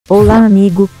Olá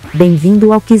amigo,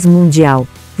 bem-vindo ao Quiz Mundial.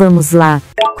 Vamos lá.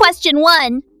 Question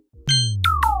 1.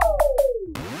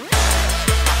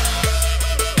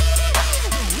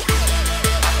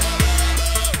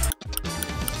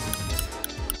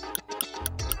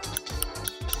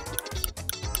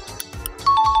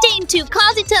 Team 2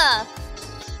 Cosita.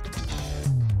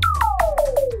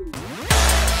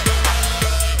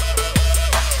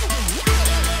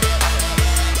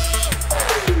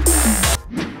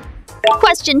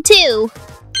 Question 2.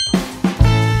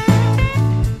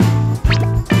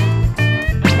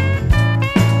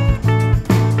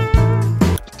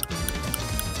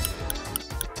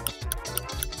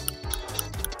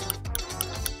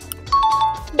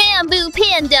 Bamboo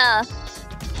Panda.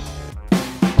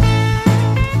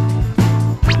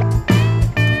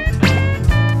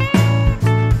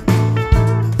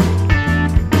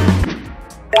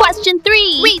 Question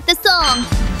 3. Read the song.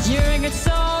 You're a good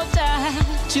soldier,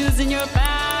 choosing your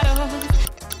battle.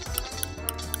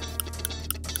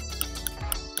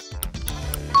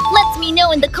 Let me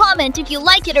know in the comment if you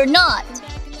like it or not.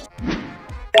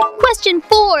 Question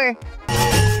 4.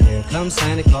 Here comes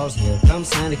Santa Claus,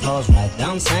 right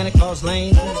down Santa Claus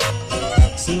Lane.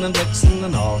 Vixen and Blitzen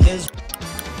and all his...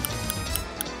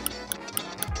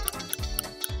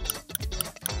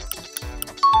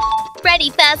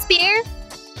 Ready, Fazbear?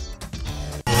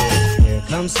 Here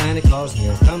comes Santa Claus,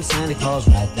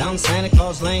 right down Santa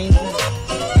Claus Lane.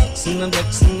 Vixen and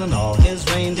Blitzen and all his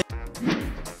reindeer.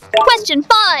 Question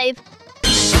 5.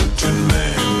 Certain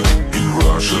man in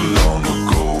Russia long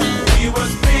ago. He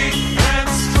was big and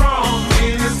strong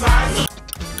in his eyes.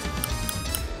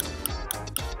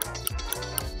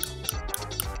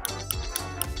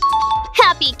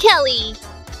 Happy Kelly.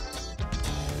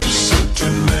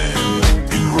 Certain man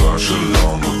in Russia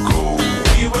long ago.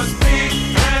 He was big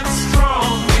and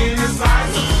strong in his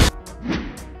eyes.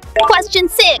 Question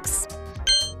 6.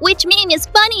 Which meme is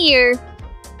funnier?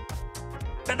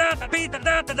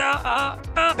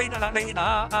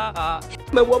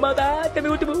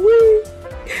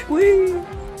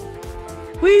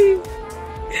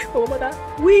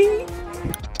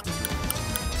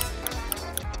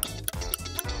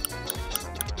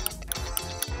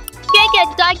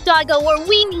 Gegagedigedagedago or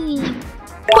Weenie?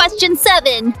 Question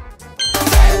 7.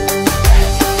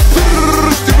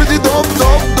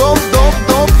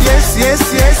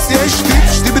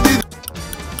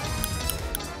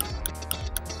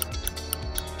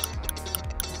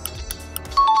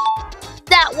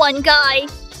 That one guy.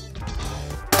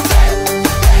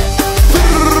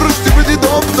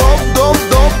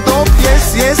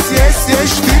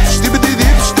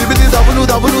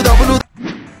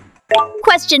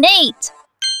 Question 8.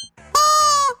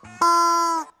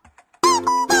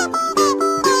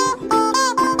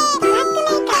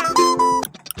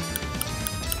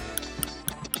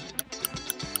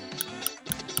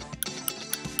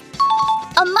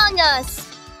 Among Us.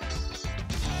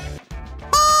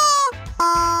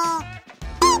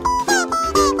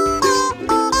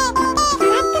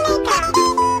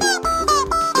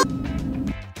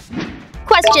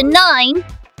 Question 9.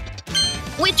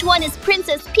 Which one is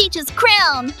Princess Peach's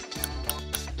crown?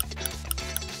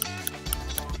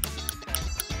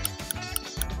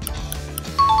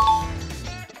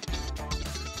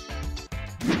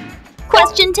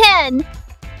 Question 10.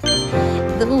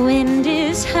 The wind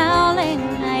is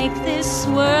howling like this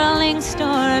swirling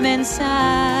storm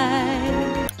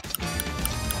inside.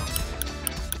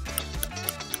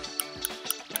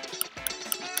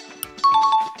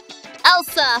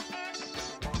 Elsa.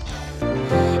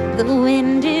 The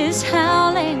wind is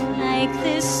howling like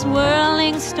this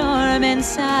swirling storm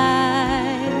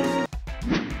inside.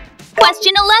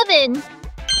 Question 11.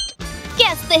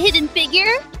 Guess the hidden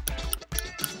figure.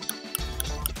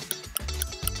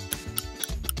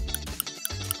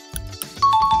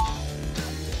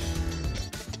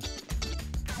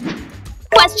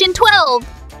 Question 12.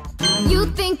 You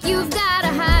think you've gotta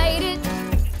hide it.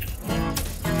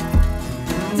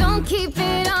 Don't keep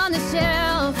it on the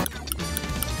shelf.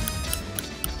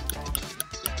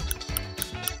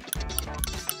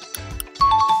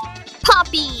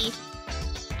 Poppy.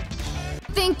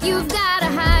 Think you've gotta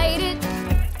hide it.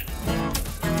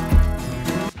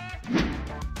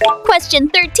 Question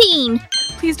 13.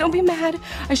 Please don't be mad.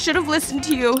 I should have listened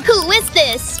to you. Who is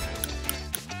this?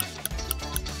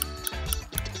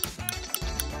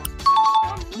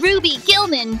 Ruby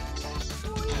Gilman.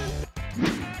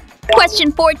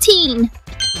 Question 14.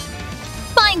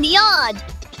 Find the odd.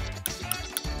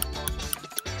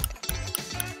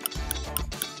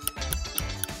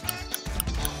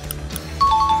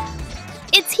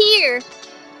 It's here.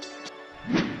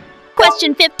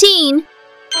 Question 15.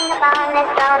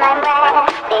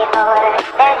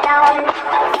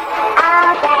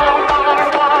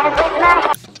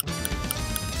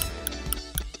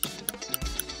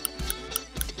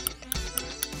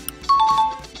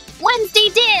 Wednesday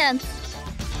dance.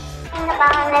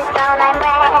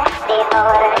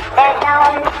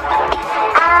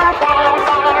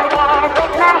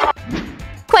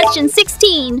 Question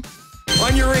 16.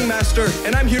 I'm your ringmaster,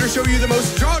 and I'm here to show you the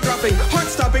most jaw-dropping,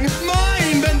 heart-stopping,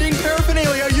 mind-bending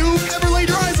paraphernalia you've ever laid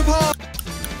your eyes upon!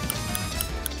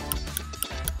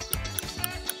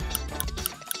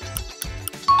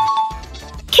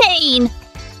 Kane.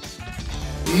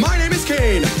 My name is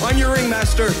Kane. I'm your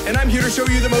ringmaster, and I'm here to show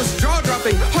you the most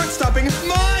jaw-dropping, heart-stopping,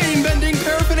 mind-bending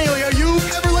paraphernalia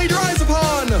you've ever laid your eyes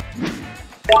upon!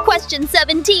 Question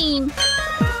 17.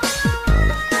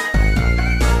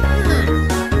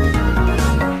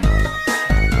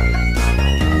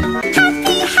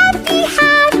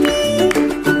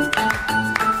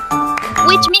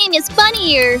 Which meme is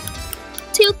funnier?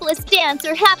 Toothless Dance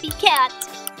or Happy Cat?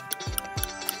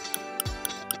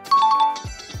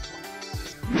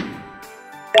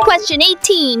 Question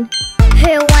 18.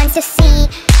 Who wants to see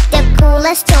the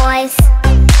coolest toys?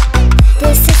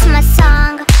 This is my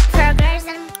song for girls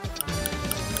and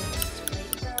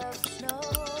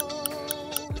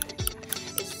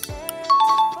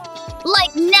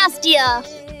Like Nastia.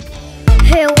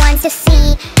 who wants to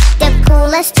see the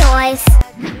coolest toys?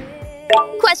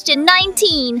 Question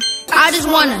 19. I just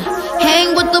wanna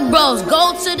hang with the bros,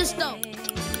 go to the store.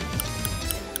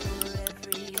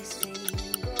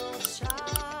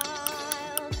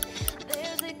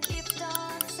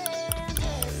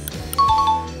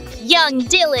 Young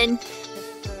Dylan.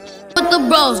 With the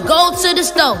bros, go to the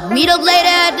store. Meet up later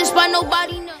at the spot,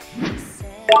 nobody knows.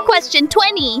 Question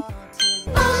 20.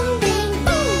 Bong bing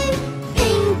boom,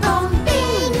 bing bong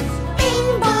bing,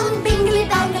 bing bong bingly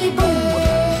bangly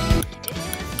boom.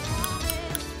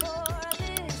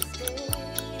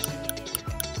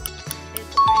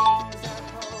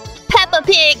 Peppa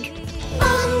Pig.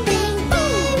 Bong bing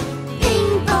boom,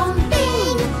 bing bong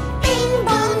bing, bing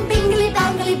bong bingly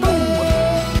bangly boom.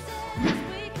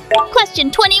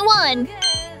 Question 21.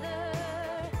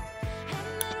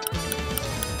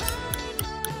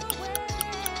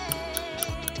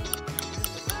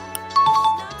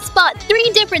 Spot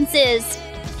 3 differences.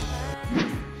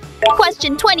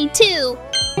 Question 22.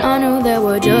 I know that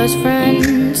we're just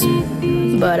friends,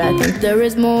 but I think there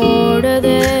is more to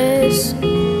this.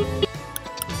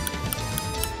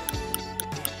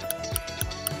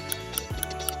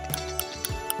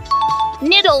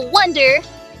 Niddle Wonder.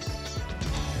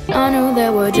 I know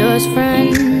that we're just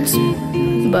friends,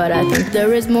 but I think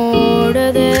there is more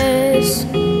to this.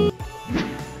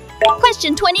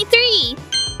 Question 23.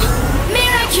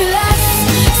 Miraculous,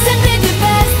 simply the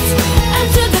best, and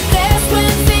to the best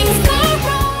when things go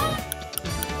wrong.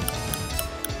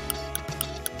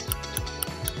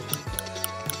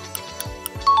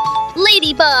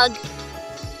 Ladybug.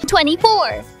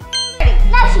 24.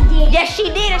 No, she did. Yes, she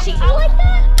did. And she. I like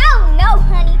that. I don't know,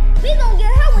 honey. We gonna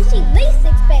get her when she least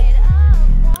expect it.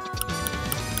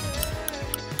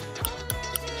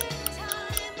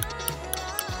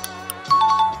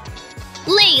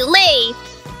 Lay.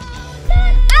 I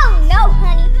don't know,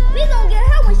 honey. We gonna get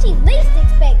her when she least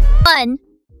expect it. 1.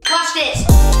 Watch this.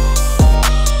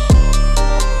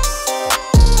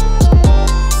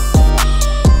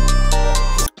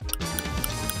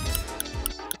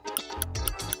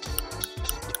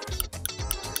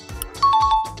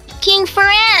 King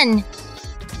Ferran.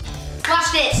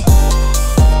 Watch this.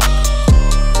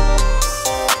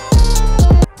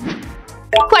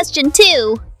 Question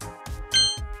 2.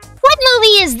 What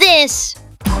movie is this?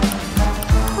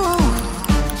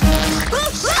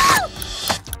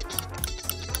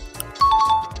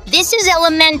 This is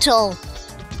Elemental.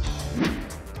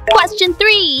 Question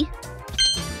 3.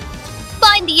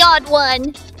 Find the odd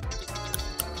one.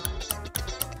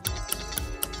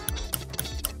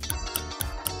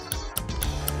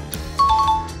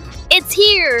 It's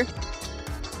here.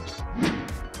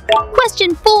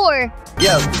 Question 4.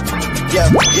 Yo.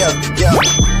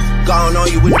 Gone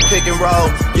on you with the pick and roll.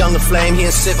 Younger flame, he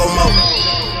in sicko mode.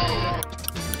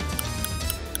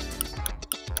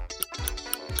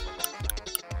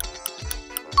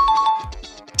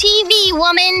 TV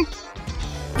woman.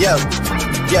 Yo.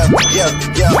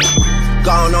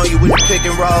 Gone on you with the pick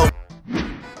and roll.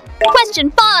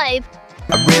 Question 5.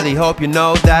 I really hope you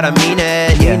know that I mean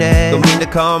it. Don't mean to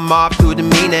come off to the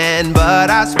meaning, but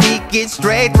I speak it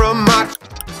straight from my.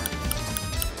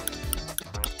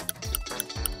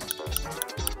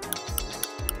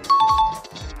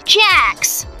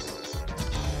 Jax.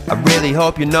 I really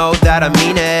hope you know that I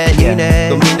mean it.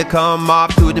 Don't mean to come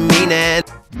off too demeaning.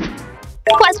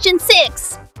 Question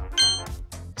 6.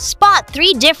 Spot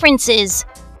 3 differences.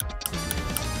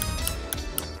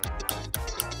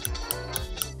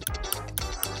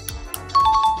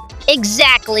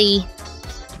 Exactly.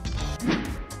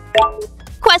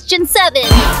 Question 7.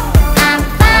 I'm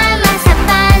fine, myself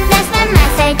fine, that's my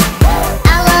message.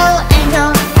 Hello,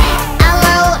 angel.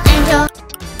 Hello, angel.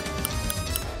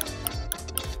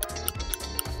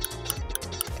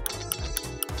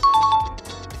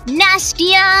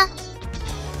 Nastia.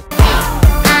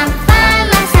 I'm fine,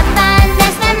 myself fine,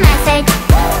 that's my message.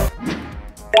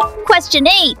 Question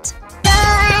 8.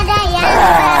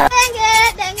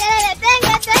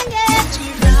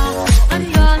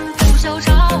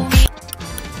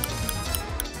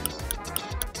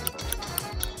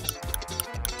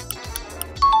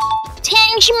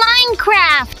 Tenge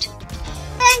Minecraft.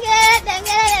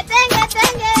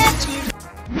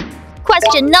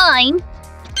 Question 9.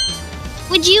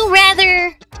 Would you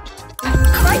rather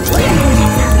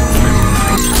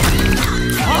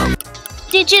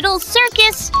digital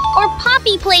circus or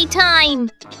poppy playtime?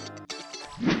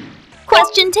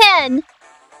 Question 10.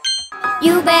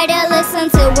 You better listen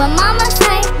to what mama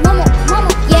say. Mama, mama.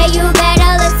 Yeah, you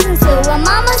better listen to what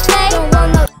mama say. Don't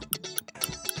want no.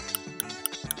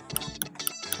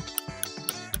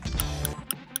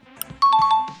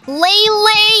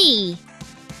 Lay.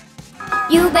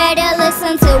 You better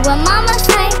listen to what mama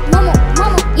say. Mama,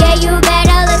 mama. Yeah, you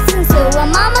better listen to what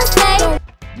mama say.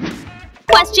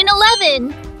 Question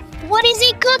 11. What is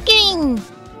he cooking?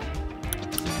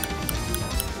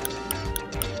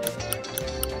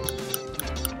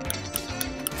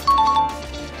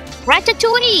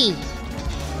 Ratatouille.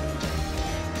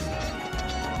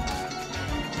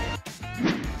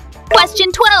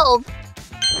 Question 12.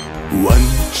 1.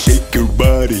 Shake your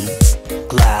body.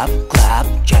 Clap, clap,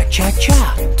 cha cha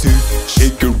cha. 2.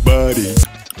 Shake your body.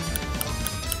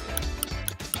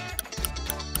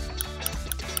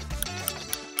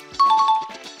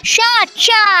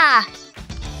 Cha-cha.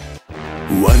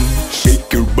 1.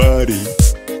 Shake your body.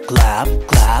 Clap,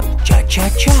 clap, cha cha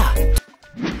cha.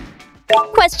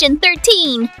 Question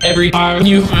 13. Every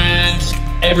argument,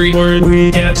 every word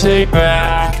we can't take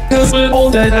back. Cause with all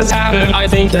that has happened, I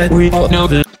think that we all know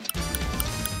that.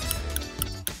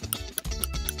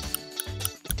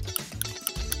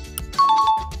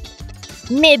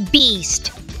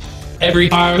 Mid-beast.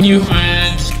 Every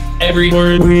argument, every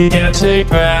word we can't take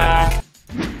back.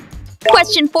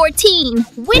 Question 14.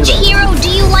 Which hero do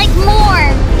you like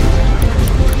more?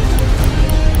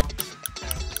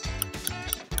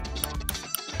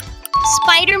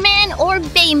 Spider-Man or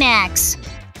Baymax?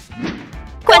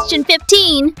 Question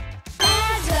 15.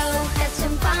 Let's go, have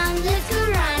some fun. Let's go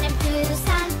run up to the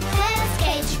sun. Let's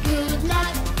catch good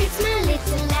luck. It's my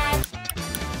little life.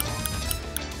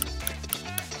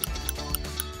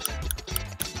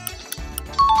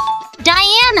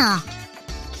 Diana.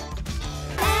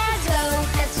 Let's go,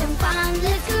 have some fun.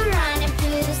 Let's go run up to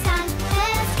the sun.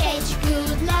 Let's catch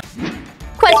good luck.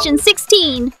 Question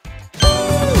 16.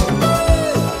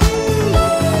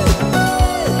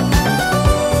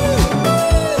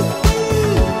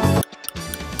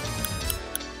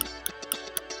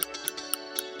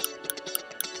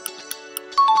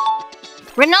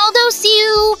 Ronaldo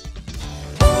Siu.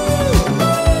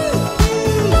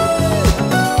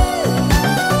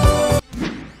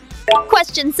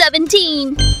 Question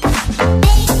 17.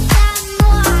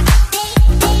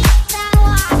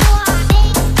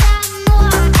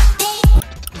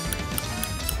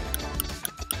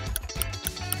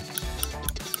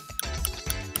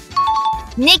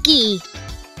 Nikki.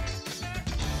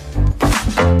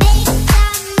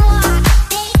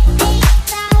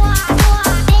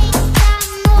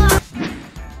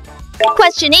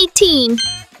 Question 18.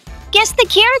 Guess the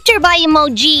character by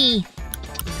emoji.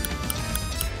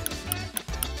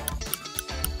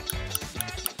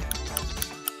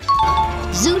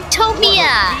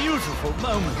 Zootopia. Beautiful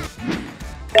moment.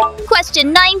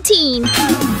 Question 19.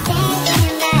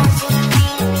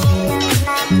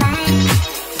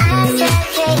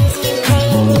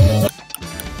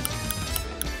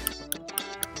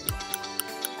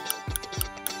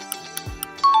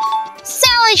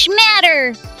 Salish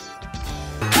matter.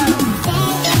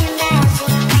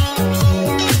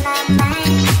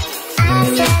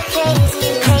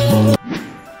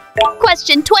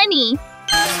 Question 20.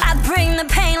 I bring the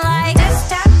pain like this,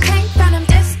 that crank venom,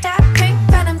 this, that crank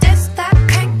venom, this, that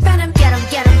crank venom. Get 'em,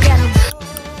 get 'em, get 'em.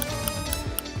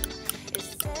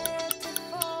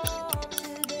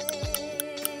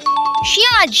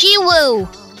 Xia Jiwoo.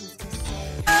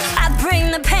 I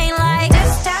bring the pain like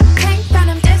this, that crank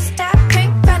venom, this,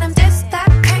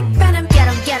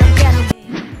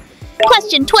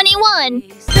 Question 21.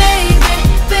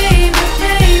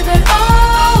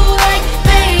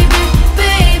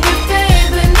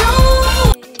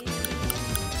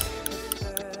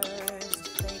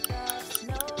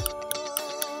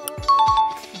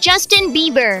 Justin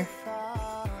Bieber.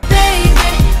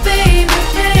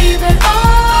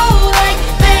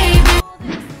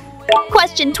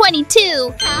 Question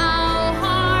 22. How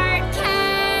hard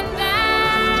can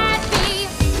that be?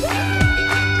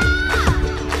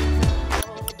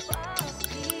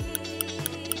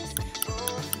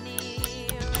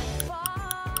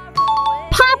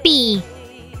 Poppy.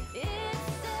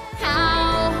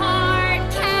 How hard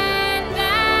can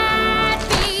that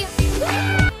be?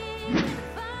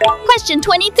 Question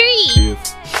 23.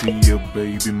 She a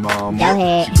baby mama. Go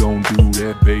ahead. She gon' do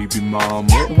that baby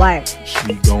mama. Work.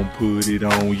 She gon' put it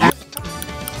on you.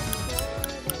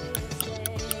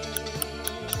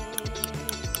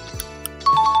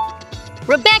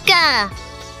 Rebecca.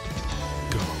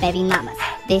 Baby mamas,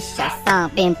 this your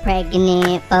song. Been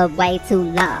pregnant for way too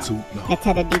long. Now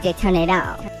tell the DJ turn it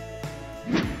on.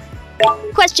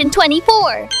 Question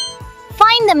 24.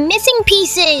 Find the missing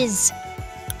pieces.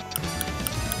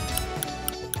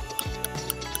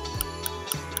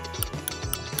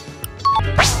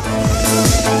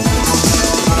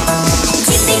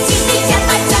 Chipi Chipi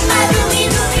Chapa Chapa Rui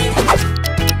Rui.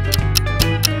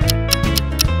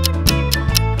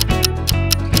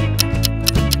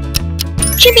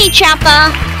 Chipi Chapa.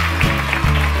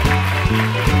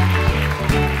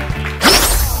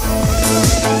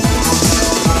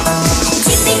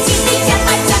 Chipi Chipi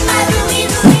Chapa Chapa Rui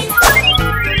Rui.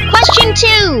 Question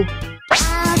 2.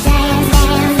 I'll dance,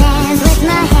 dance, dance with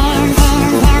my hands,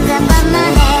 hands, hands above my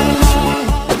head.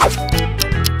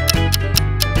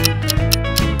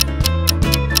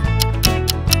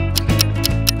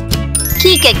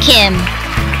 Kika Kim.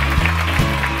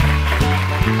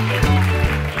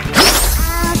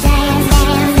 I'll dance,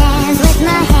 dance, dance with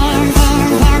my hands,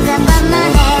 hands, hands above my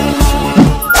head.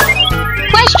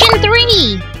 Question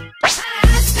 3.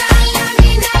 Hasta la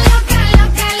vida loca,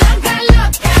 loca, loca,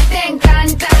 loca. Te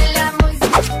encanta la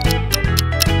música.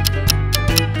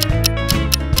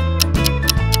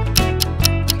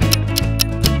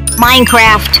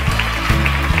 Minecraft.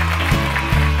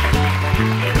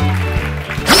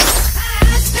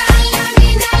 Hasta la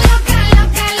vida loca,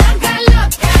 loca, loca,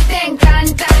 loca. Te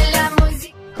encanta la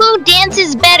música. Who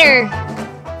dances better?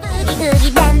 Boogie,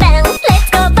 boogie, bam, bam. Let's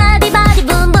go body, body,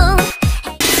 boom, boom.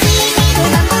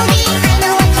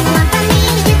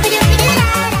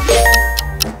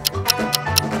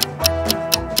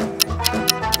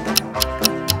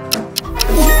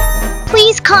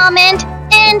 Please comment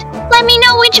and let me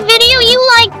know which video you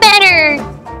like better.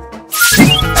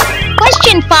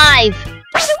 Question 5.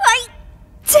 How do I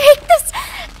take this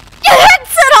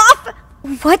headset off?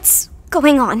 What's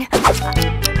going on?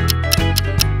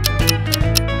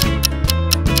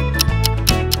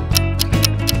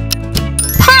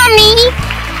 Pommy.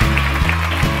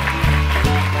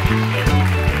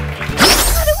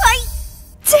 How do I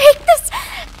take this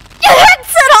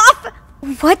headset off?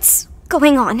 What's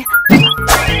going on?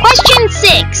 Question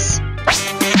 6.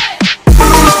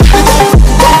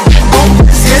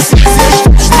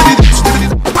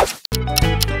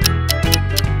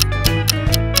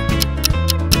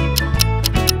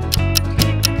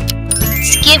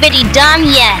 Skibbity dum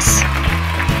yes.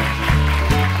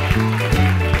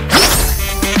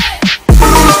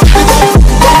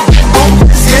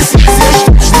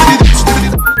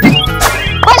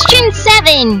 Question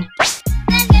 7.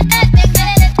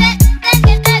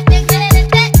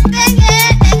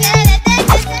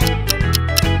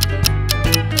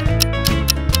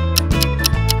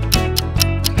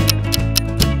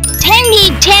 Tenge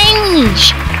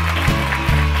Tenge.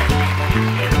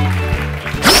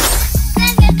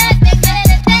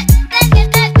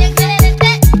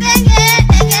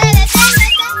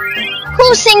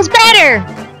 Who sings better?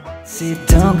 See,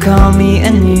 don't call me a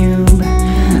noob.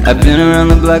 I've been around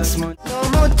the block smart. No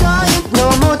more dying,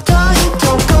 no more dying.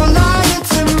 Don't go lying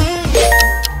to me.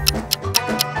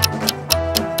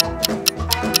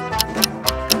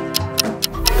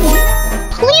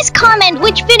 Please comment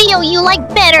which video you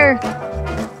like better.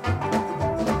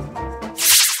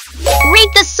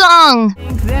 Rate the song.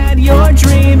 That you're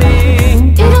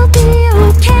dreaming. It'll be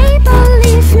okay,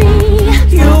 believe me.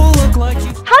 You look like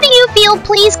you. How do you feel?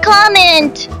 Please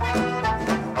comment.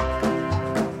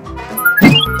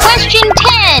 Question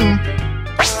 10.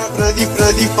 Freddy,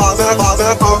 Freddy, father,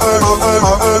 father,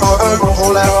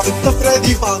 the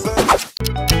Freddy, father.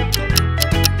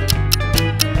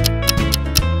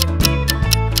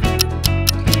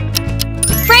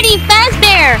 Freddy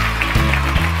Fazbear.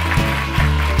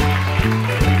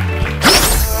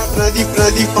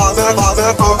 Freddy Fazbear.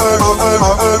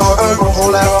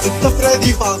 The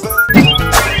Freddy Fazbear.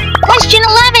 Question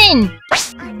 11.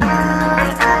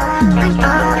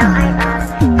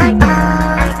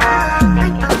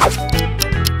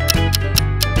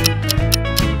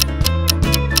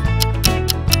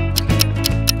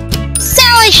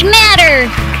 Salish matter.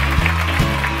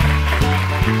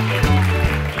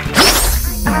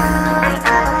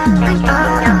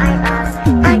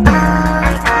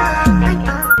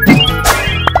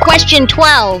 Question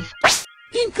 12.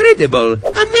 Incredible,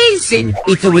 amazing,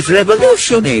 it was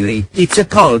revolutionary. It's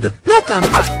called look and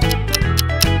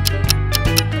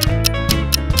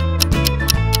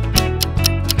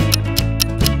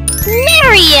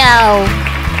Mario.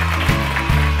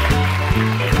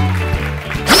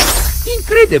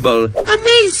 Incredible,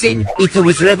 amazing, it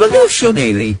was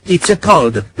revolutionary. It's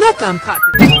called look and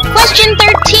Question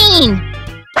 13.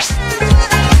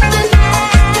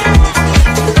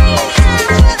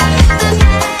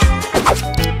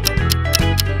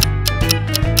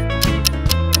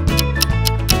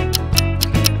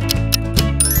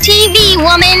 TV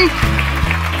woman.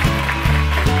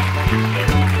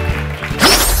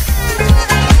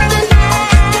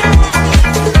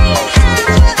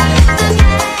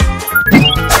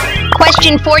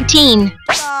 Question 14.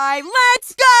 Bye,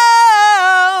 let's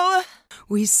go!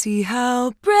 We see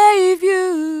how brave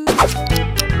you.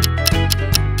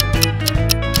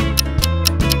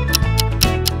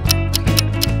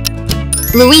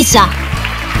 Louisa.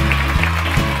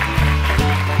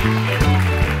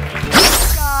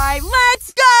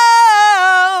 Let's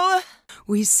go!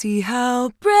 We see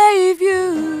how brave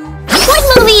you.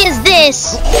 What movie is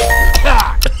this?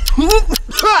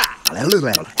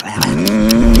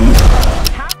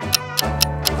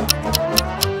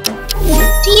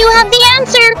 Do you have the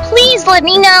answer? Please let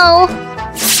me know.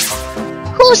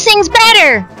 Who sings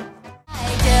better?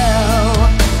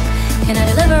 Can I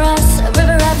deliver us a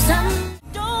river of sun?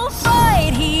 Don't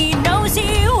fight, he knows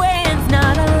he wins,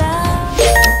 not allowed.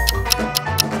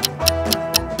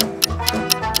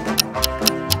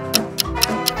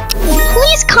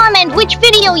 Please comment which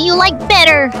video you like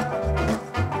better.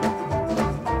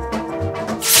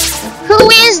 Who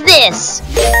is this?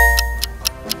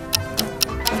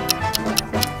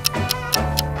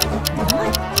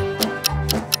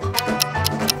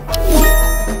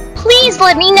 Please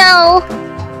let me know.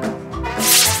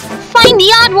 Find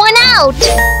the odd one out.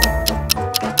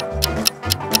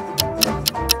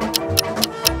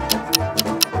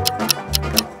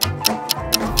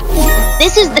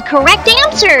 This is the correct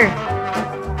answer.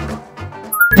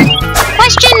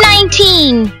 Question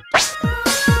 19.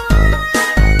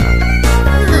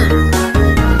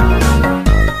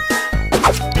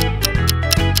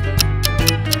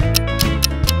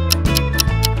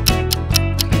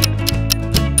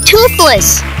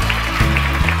 Toothless.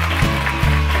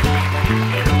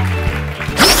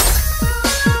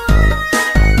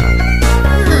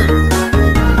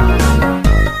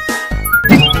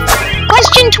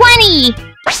 Question 20.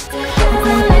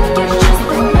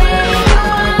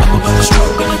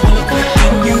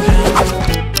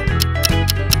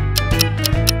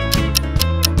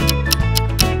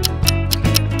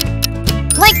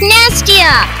 Like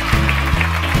Nastia.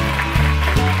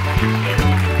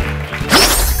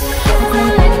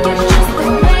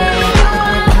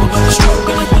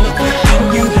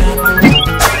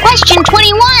 Question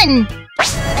 21.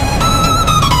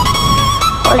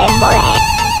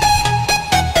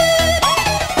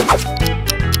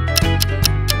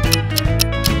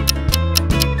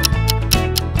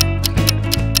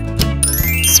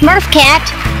 Smurf cat.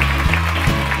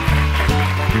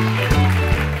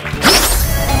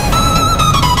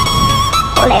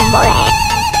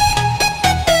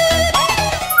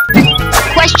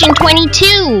 Question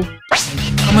 22.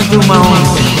 I'm gonna do my own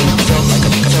thing.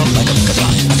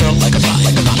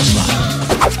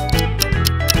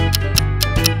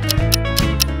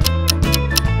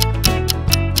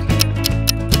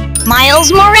 Miles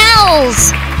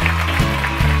Morales.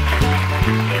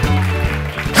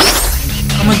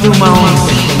 I'm gonna do my own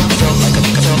thing.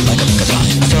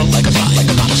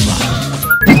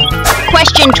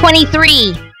 Question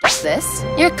 23. This,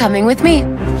 you're coming with me.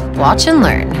 Watch and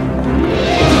learn.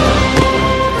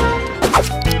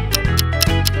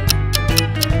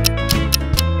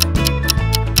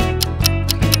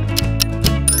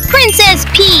 Princess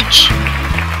Peach.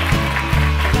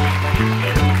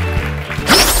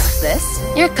 This,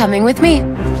 you're coming with me.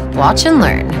 Watch and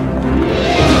learn.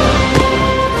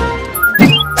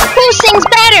 Who sings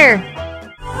better?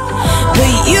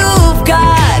 But you've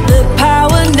got the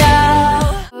power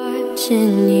now.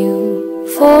 Watching you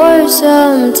for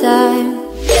some time.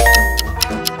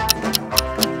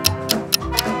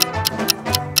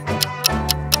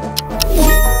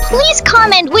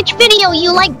 comment which video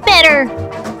you like better.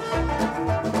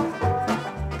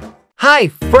 Hi,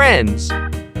 friends!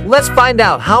 Let's find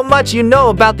out how much you know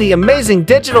about the amazing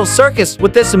digital circus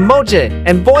with this emoji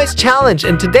and voice challenge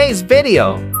in today's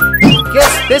video.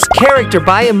 Guess this character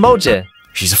by emoji.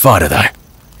 She's a fighter, though.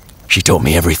 She taught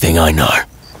me everything I know.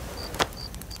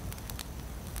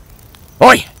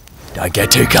 Oi! Don't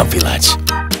get too comfy, lads.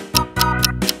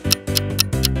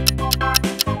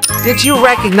 Did you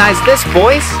recognize this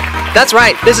voice? That's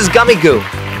right, this is Gummy Goo.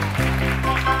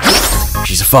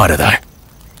 She's a fighter, though.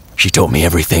 She taught me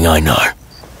everything I know.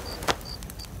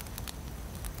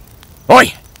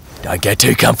 Oi! Don't get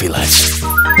too comfy, lads.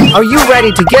 Are you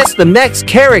ready to guess the next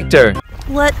character?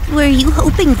 What were you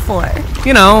hoping for?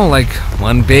 You know, like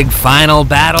one big final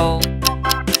battle.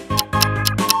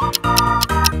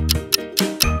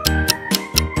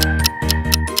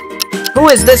 Who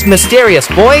is this mysterious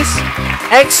voice?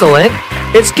 Excellent,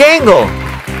 it's Gangle.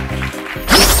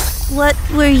 What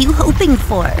were you hoping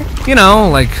for? You know,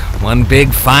 like one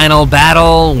big final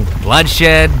battle,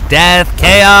 bloodshed, death,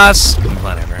 chaos,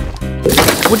 whatever.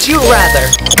 Would you rather?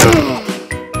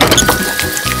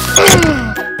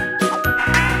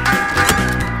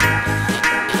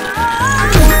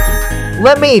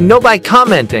 Let me know by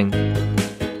commenting.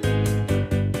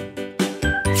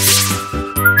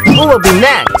 Who will be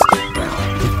next?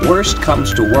 If worst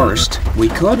comes to worst, we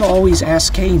could always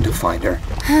ask Kane to find her.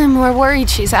 We're worried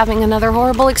she's having another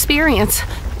horrible experience.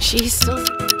 She's still...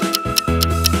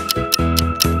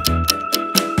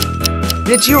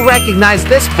 Did you recognize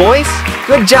this voice?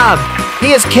 Good job!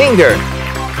 He is Kinger.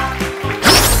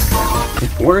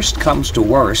 If worst comes to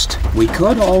worst, we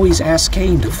could always ask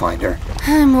Kane to find her.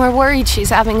 We're worried she's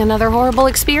having another horrible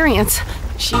experience.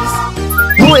 She's...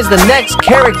 Who is the next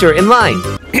character in line?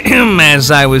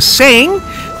 As I was saying,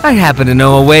 I happen to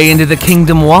know a way into the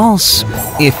kingdom walls,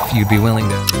 if you'd be willing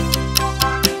to.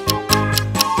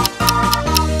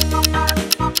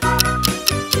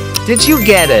 Did you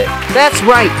get it? That's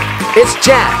right, it's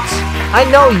Jax. I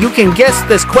know you can guess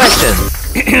this question.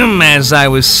 As I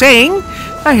was saying,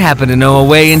 I happen to know a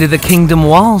way into the kingdom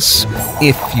walls,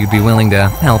 if you'd be willing to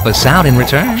help us out in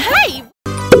return. Hey!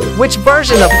 Which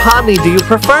version of Pomni do you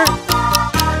prefer?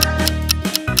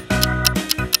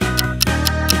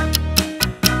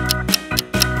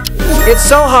 It's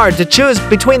so hard to choose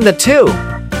between the two.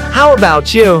 How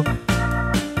about you?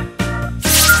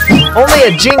 Only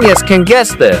a genius can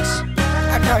guess this.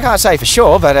 I can't say for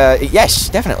sure, but yes,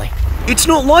 definitely. It's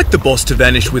not like the boss to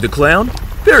vanish with a clown.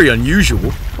 Very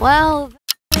unusual. Well...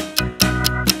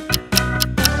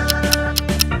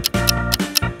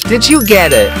 Did you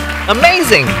get it?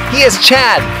 Amazing! He is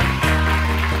Chad.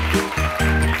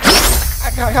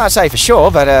 I can't say for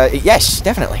sure, but yes,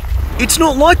 definitely. It's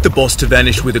not like the boss to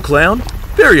vanish with a clown.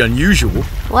 Very unusual.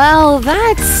 Well,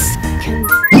 that's...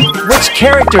 Which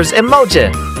character's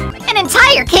emoji? An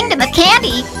entire kingdom of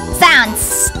candy sounds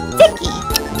sticky.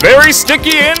 Very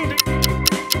sticky and...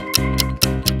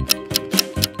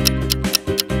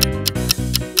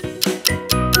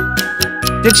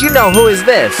 Did you know who is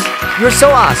this? You're so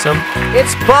awesome.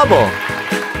 It's Bubble.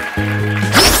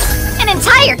 An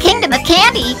entire kingdom of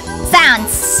candy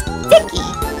sounds sticky.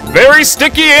 Very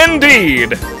sticky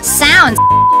indeed. Sounds...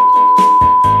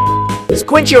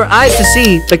 Squint your eyes to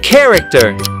see the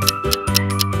character.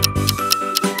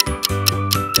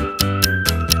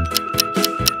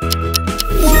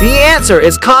 The answer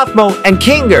is Kaufmo and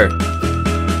Kinger.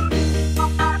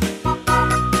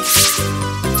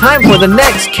 Time for the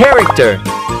next character.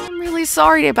 I'm really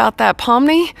sorry about that,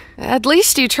 Pomni. At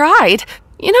least you tried.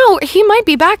 You know, he might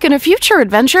be back in a future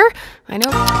adventure. I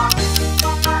know...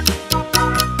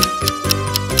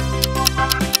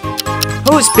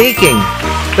 Who's speaking?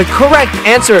 The correct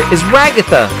answer is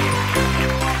Ragatha.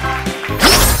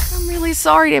 I'm really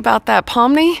sorry about that,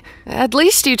 Pomni. At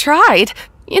least you tried.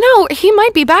 You know, he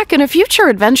might be back in a future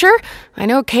adventure. I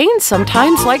know Kane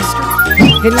sometimes likes to...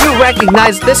 Can you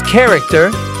recognize this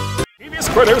character? Devious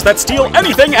critters that steal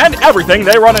anything and everything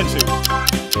they run into.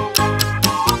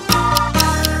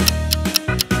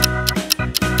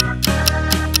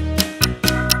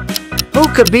 Who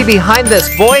could be behind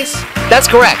this voice? That's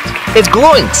correct. It's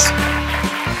Gloinks.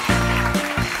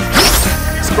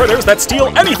 Devious critters that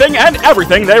steal anything and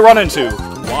everything they run into.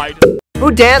 Why?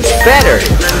 Who danced better?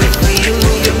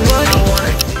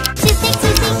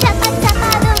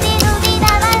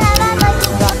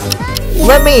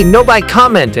 Let me know by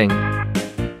commenting.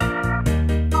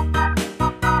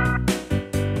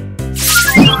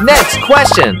 Next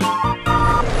question.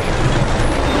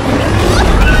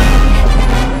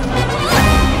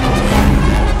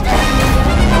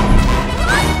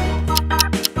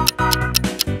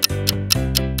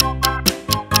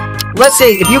 Let's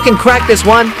see if you can crack this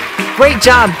one. Great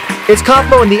job. It's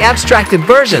combo in the abstracted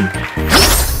version.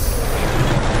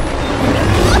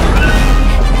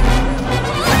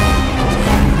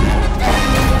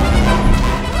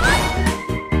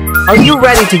 Are you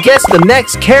ready to guess the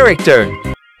next character?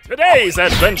 Today's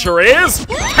adventure is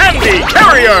Candy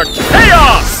Carrier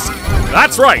Chaos!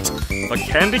 That's right, the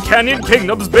Candy Canyon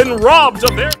Kingdom's been robbed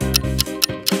of their...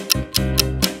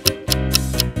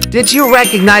 Did you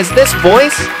recognize this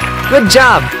voice? Good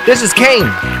job, this is Kane.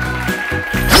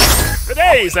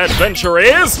 Today's adventure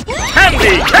is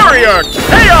Candy Carrier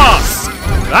Chaos!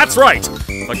 That's right,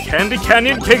 the Candy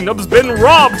Canyon Kingdom's been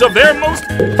robbed of their most...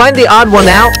 Find the odd one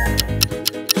out.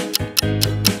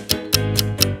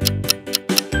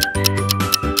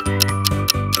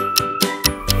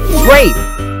 Great!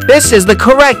 This is the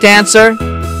correct answer.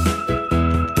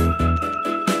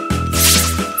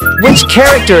 Which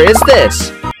character is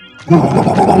this?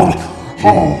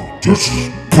 How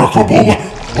despicable!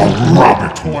 A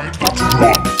rabbitoid that's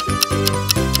run!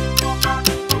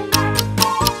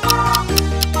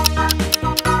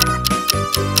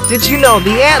 Did you know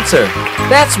the answer?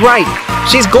 That's right!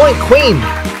 She's going queen!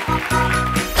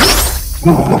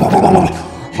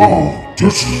 How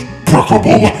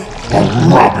despicable! A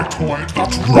rabbitoid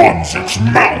that runs its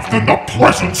mouth in the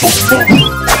presence of fun!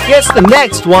 Guess the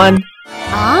next one!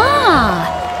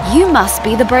 Ah, you must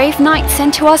be the brave knight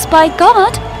sent to us by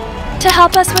God to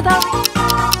help us with our...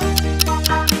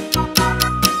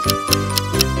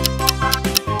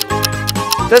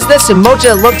 Does this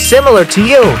emoji look similar to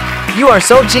you? You are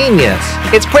so genius!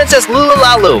 It's Princess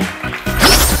Lululalu!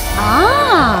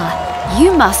 Ah,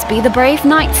 you must be the brave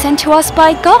knight sent to us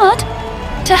by God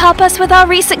to help us with our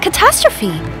recent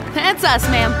catastrophe. That's us,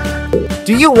 ma'am.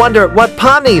 Do you wonder what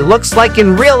Pomni looks like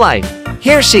in real life?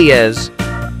 Here she is.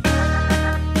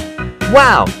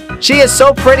 Wow, she is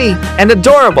so pretty and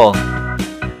adorable.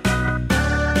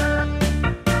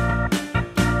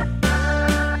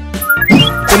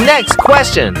 The next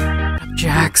question.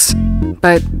 Jax.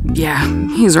 But yeah,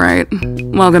 he's right.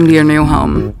 Welcome to your new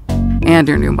home. And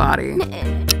your new body.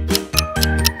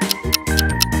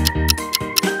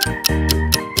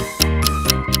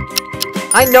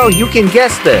 I know you can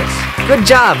guess this. Good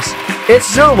jobs. It's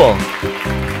Zubul.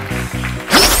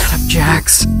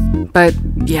 Jax. But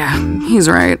yeah, he's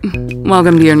right.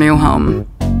 Welcome to your new home.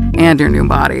 And your new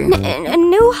body. A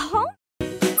new home?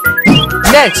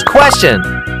 Next question.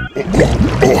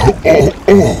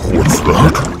 What's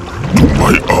that? Do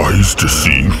my eyes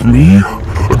deceive me?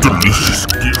 A delicious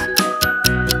gift.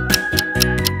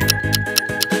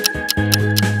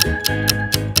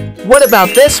 What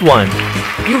about this one?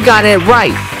 You got it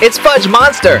right. It's Fudge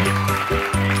Monster.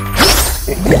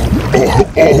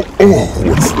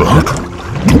 What's that?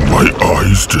 Do my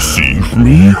eyes deceive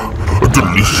me? A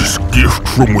delicious gift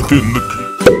from within the...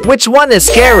 Which one is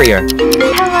scarier?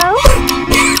 Hello?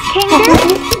 Tenge?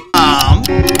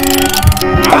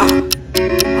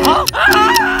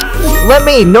 Let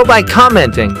me know by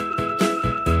commenting.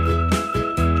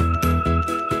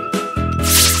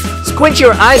 Squint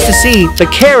your eyes to see the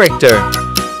character.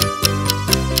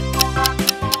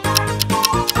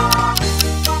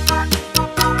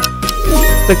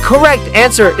 The correct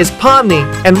answer is Pomni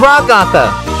and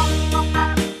Ragatha.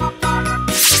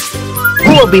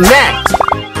 Who will be next?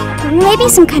 Maybe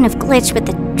some kind of glitch with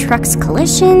the truck's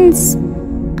collisions.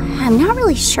 I'm not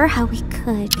really sure how we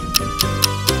could.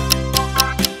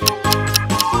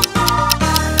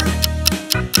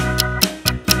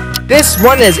 This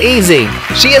one is easy.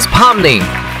 She is Pomni.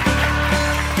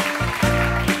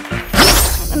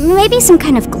 Maybe some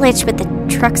kind of glitch with the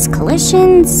truck's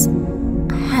collisions.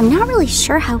 I'm not really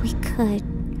sure how we could.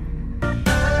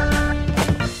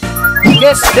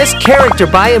 Guess this character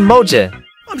by emoji.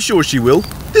 I'm sure she will.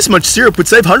 This much syrup would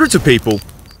save hundreds of people.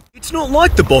 It's not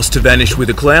like the boss to vanish with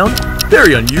a clown.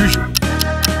 Very unusual.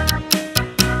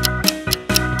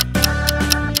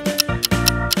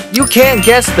 You can't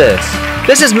guess this.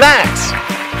 This is Max.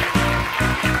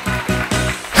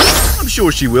 I'm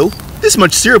sure she will. This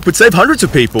much syrup would save hundreds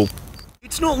of people.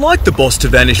 It's not like the boss to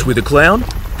vanish with a clown.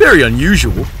 Very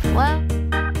unusual. Well.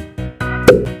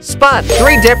 Spot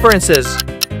 3 differences.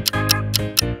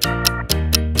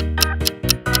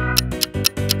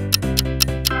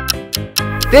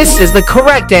 This is the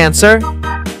correct answer.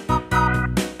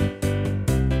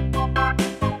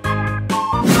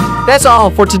 That's all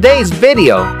for today's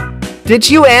video. Did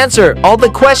you answer all the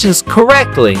questions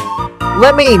correctly?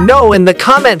 Let me know in the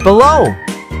comment below.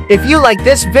 If you like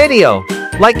this video,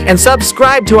 like and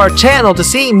subscribe to our channel to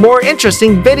see more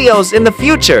interesting videos in the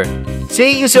future.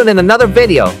 See you soon in another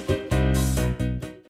video.